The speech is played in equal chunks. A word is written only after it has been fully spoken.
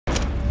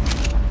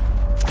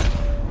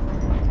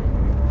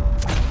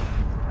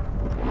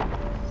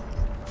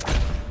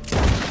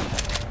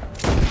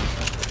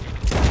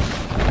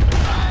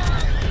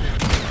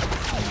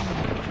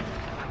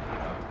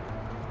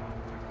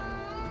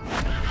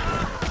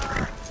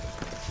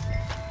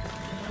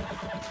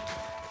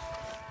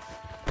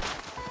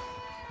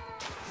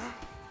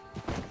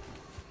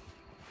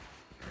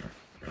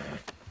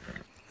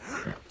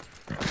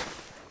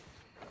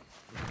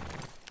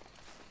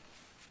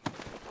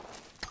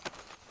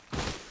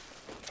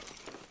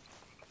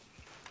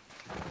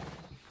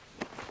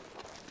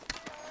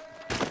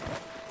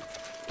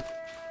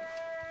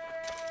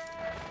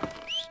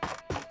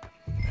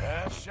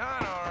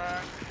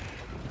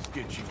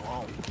get you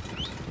home.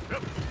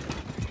 Yep.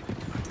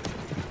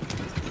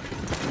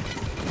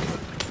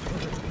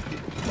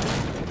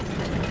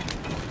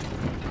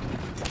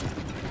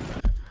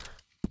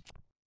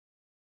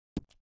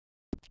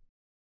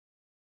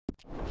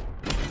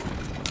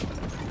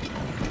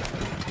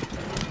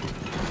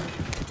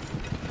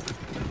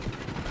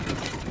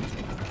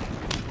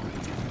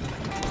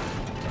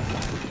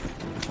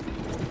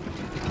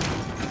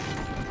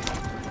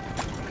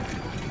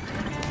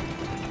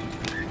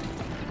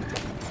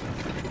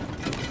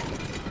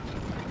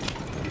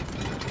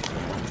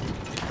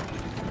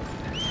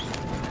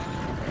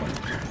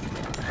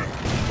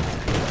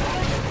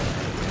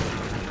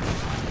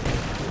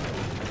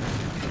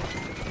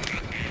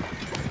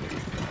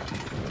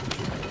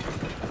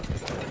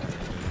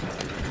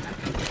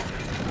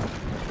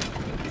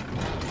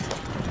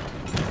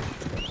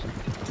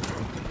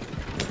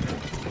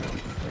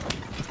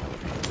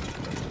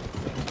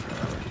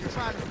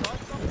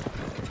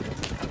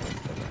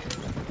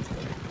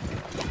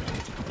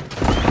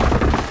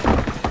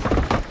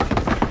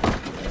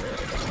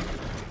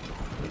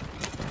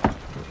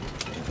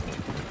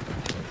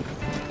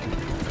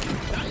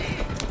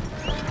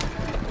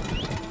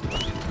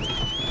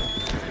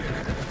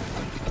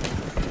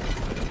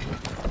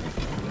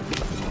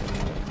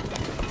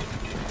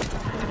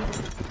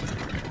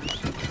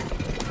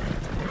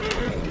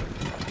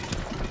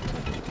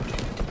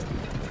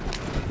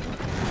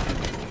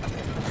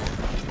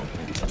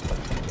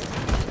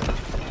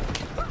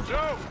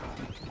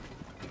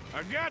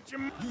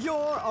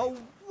 You're a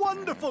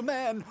wonderful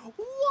man.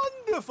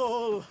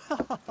 Wonderful!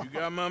 You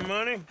got my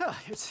money?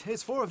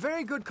 It's for a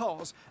very good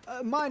cause.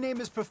 My name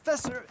is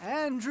Professor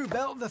Andrew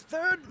Bell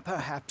III.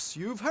 Perhaps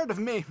you've heard of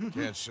me.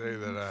 Can't say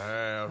that I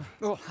have.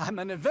 Oh, I'm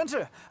an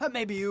inventor.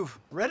 Maybe you've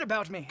read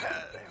about me.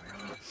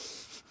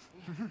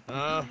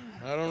 I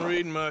don't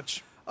read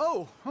much.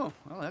 Oh, well,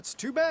 that's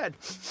too bad.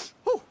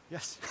 Oh,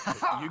 yes.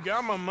 You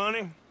got my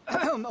money?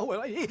 Oh,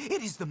 well,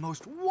 it is the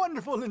most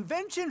wonderful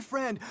invention,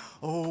 friend.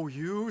 Oh,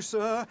 you,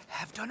 sir,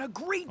 have done a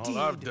great deed.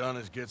 All I've done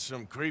is get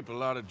some creep a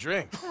lot of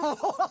drink.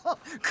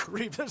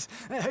 Creepers.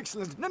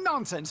 Excellent. No,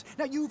 nonsense.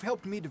 Now, you've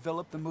helped me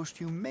develop the most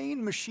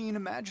humane machine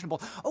imaginable.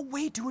 A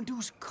way to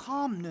induce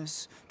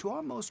calmness to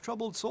our most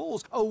troubled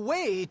souls. A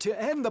way to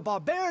end the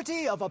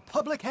barbarity of a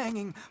public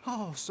hanging.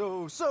 Oh,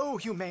 so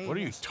humane. What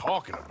are you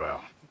talking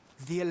about?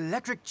 The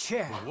electric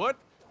chair. What?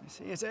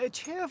 See, it's a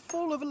chair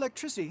full of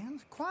electricity.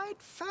 It's quite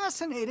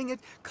fascinating. It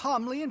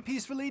calmly and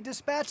peacefully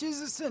dispatches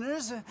the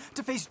sinners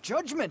to face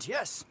judgment.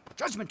 Yes,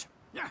 judgment.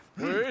 Yeah.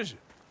 Where is it?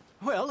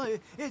 Well,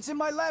 it's in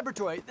my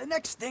laboratory. The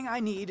next thing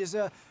I need is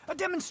a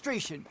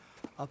demonstration.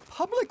 A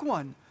public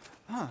one.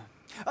 Huh.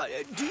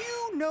 Do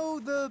you know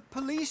the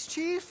police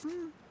chief?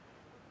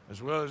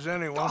 As well as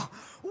anyone. Oh,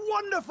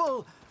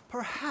 wonderful!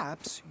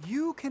 Perhaps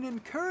you can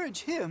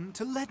encourage him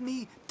to let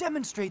me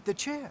demonstrate the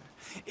chair.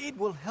 It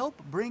will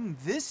help bring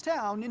this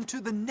town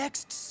into the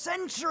next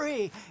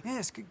century.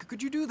 Yes,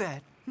 could you do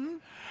that?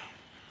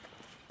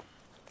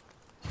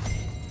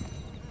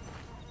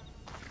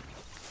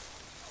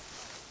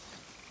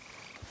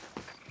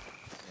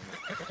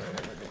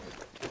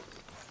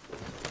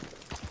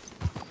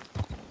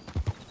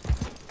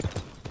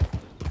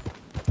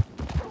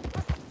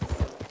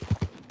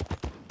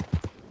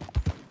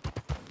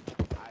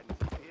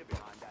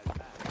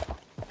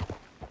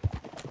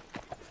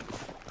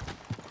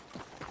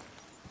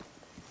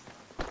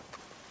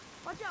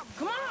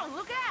 Come on,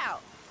 look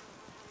out!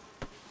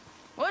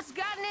 What's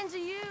gotten into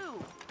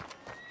you?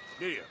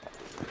 Yeah.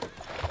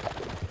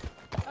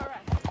 All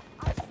right,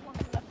 I just want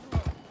to let you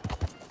know.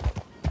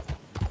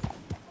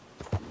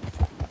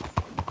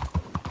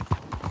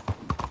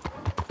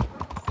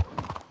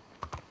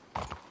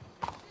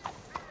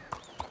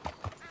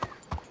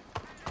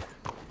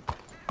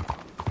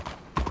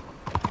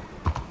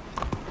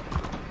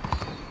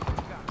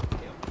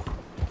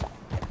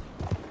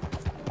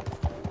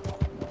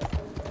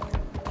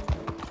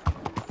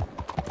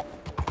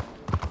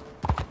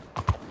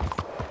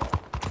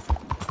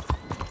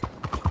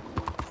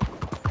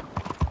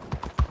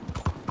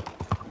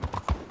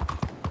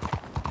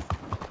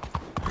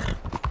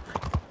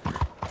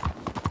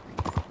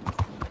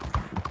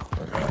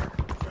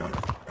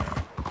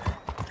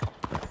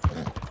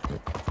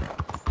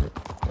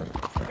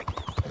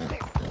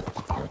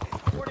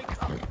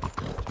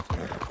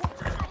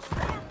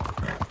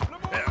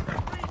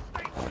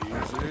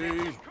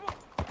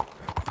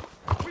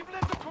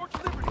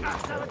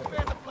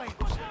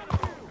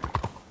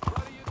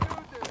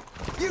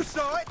 You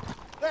saw it.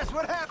 That's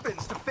what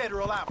happens to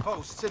federal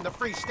outposts in the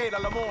free state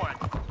of Lemoyne.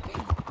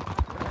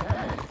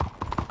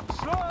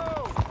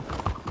 Slow!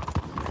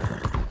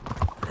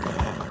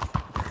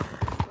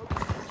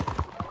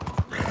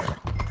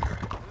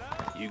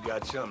 You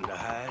got something to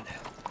hide?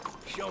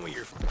 Show me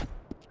your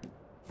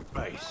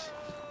face.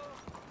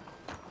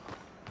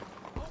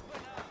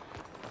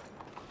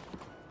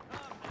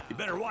 You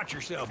better watch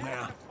yourself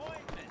now.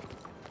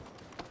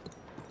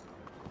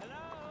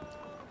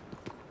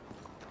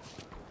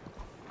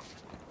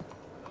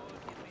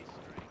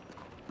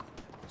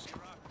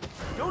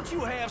 Don't Don't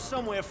you have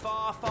somewhere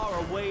far, far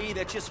away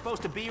that you're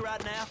supposed to be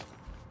right now?